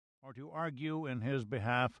or to argue in his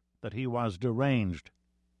behalf that he was deranged.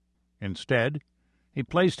 Instead, he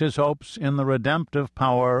placed his hopes in the redemptive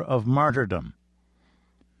power of martyrdom.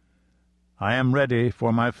 "I am ready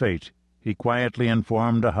for my fate," he quietly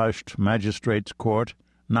informed a hushed magistrate's court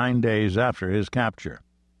 9 days after his capture.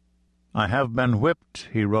 "I have been whipped,"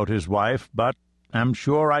 he wrote his wife, "but am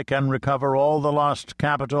sure I can recover all the lost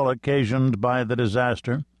capital occasioned by the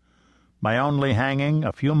disaster by only hanging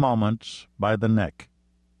a few moments by the neck."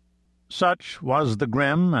 Such was the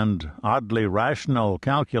grim and oddly rational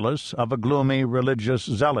calculus of a gloomy religious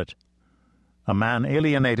zealot, a man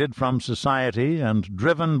alienated from society and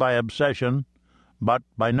driven by obsession, but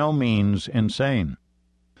by no means insane.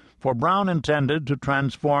 For Brown intended to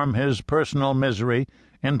transform his personal misery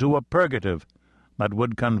into a purgative that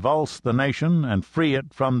would convulse the nation and free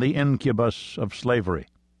it from the incubus of slavery.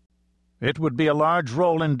 It would be a large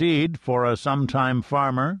role indeed for a sometime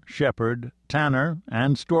farmer, shepherd, tanner,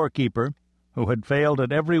 and storekeeper who had failed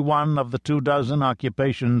at every one of the 24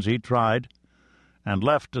 occupations he tried, and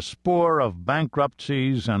left a spoor of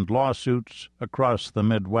bankruptcies and lawsuits across the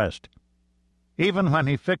Midwest. Even when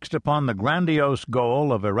he fixed upon the grandiose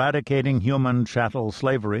goal of eradicating human chattel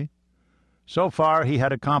slavery, so far he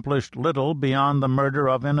had accomplished little beyond the murder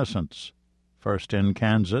of innocents, first in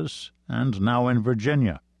Kansas and now in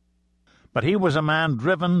Virginia. But he was a man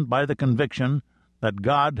driven by the conviction that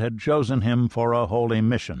God had chosen him for a holy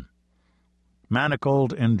mission.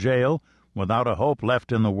 Manacled in jail, without a hope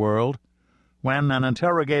left in the world, when an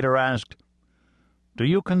interrogator asked, "Do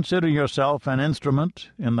you consider yourself an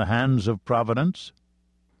instrument in the hands of Providence?"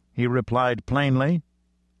 he replied plainly,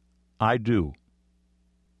 "I do."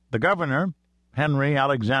 The governor, Henry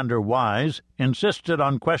Alexander Wise, insisted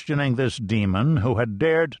on questioning this demon who had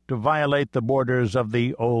dared to violate the borders of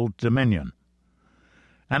the Old Dominion.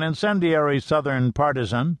 An incendiary Southern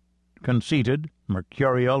partisan, conceited,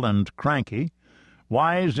 mercurial, and cranky,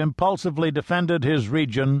 Wise impulsively defended his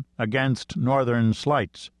region against Northern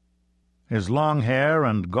slights. His long hair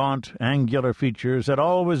and gaunt, angular features had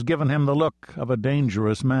always given him the look of a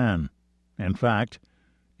dangerous man. In fact,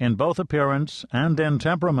 in both appearance and in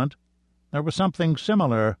temperament, there was something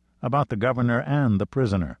similar about the governor and the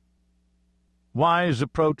prisoner. Wise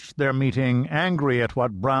approached their meeting angry at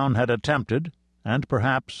what Brown had attempted, and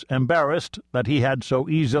perhaps embarrassed that he had so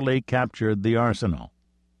easily captured the arsenal.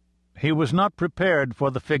 He was not prepared for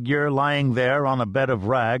the figure lying there on a bed of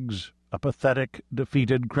rags, a pathetic,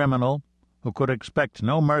 defeated criminal who could expect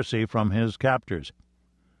no mercy from his captors.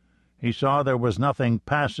 He saw there was nothing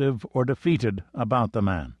passive or defeated about the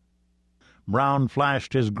man. Brown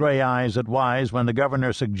flashed his gray eyes at Wise when the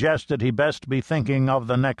governor suggested he best be thinking of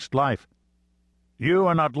the next life. "You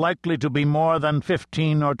are not likely to be more than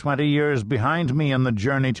 15 or 20 years behind me in the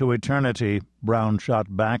journey to eternity," Brown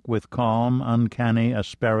shot back with calm, uncanny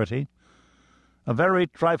asperity. "A very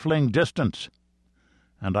trifling distance,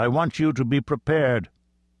 and I want you to be prepared.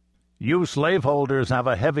 You slaveholders have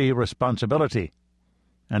a heavy responsibility,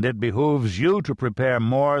 and it behooves you to prepare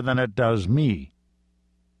more than it does me."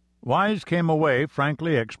 Wise came away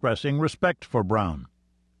frankly expressing respect for Brown.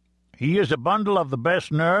 "He is a bundle of the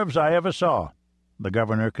best nerves I ever saw," the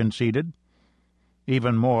governor conceded.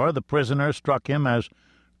 Even more, the prisoner struck him as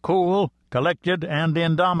cool, collected, and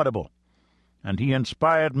indomitable, and he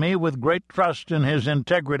inspired me with great trust in his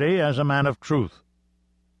integrity as a man of truth.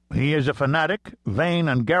 He is a fanatic, vain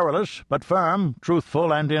and garrulous, but firm,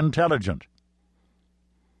 truthful, and intelligent.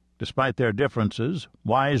 Despite their differences,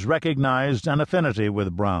 Wise recognized an affinity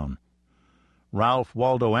with Brown. Ralph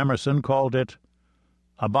Waldo Emerson called it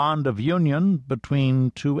a bond of union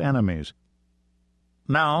between two enemies.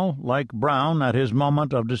 Now, like Brown at his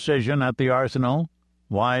moment of decision at the arsenal,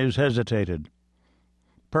 Wise hesitated.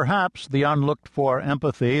 Perhaps the unlooked-for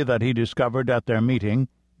empathy that he discovered at their meeting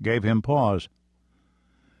gave him pause.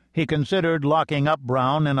 He considered locking up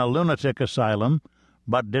Brown in a lunatic asylum,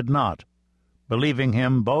 but did not, believing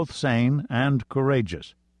him both sane and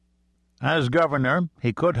courageous. As governor,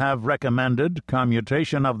 he could have recommended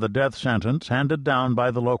commutation of the death sentence handed down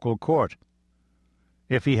by the local court.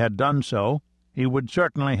 If he had done so, he would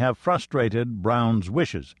certainly have frustrated Brown's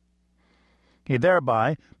wishes. He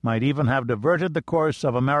thereby might even have diverted the course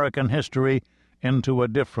of American history into a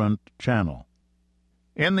different channel.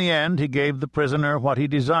 In the end, he gave the prisoner what he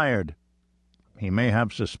desired. He may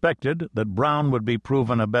have suspected that Brown would be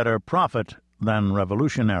proven a better prophet than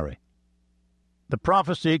revolutionary. The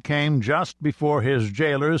prophecy came just before his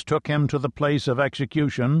jailers took him to the place of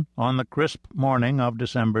execution on the crisp morning of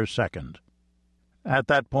December 2nd. At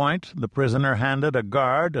that point, the prisoner handed a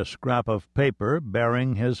guard a scrap of paper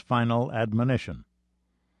bearing his final admonition.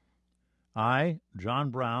 "I,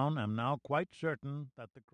 John Brown, am now quite certain that the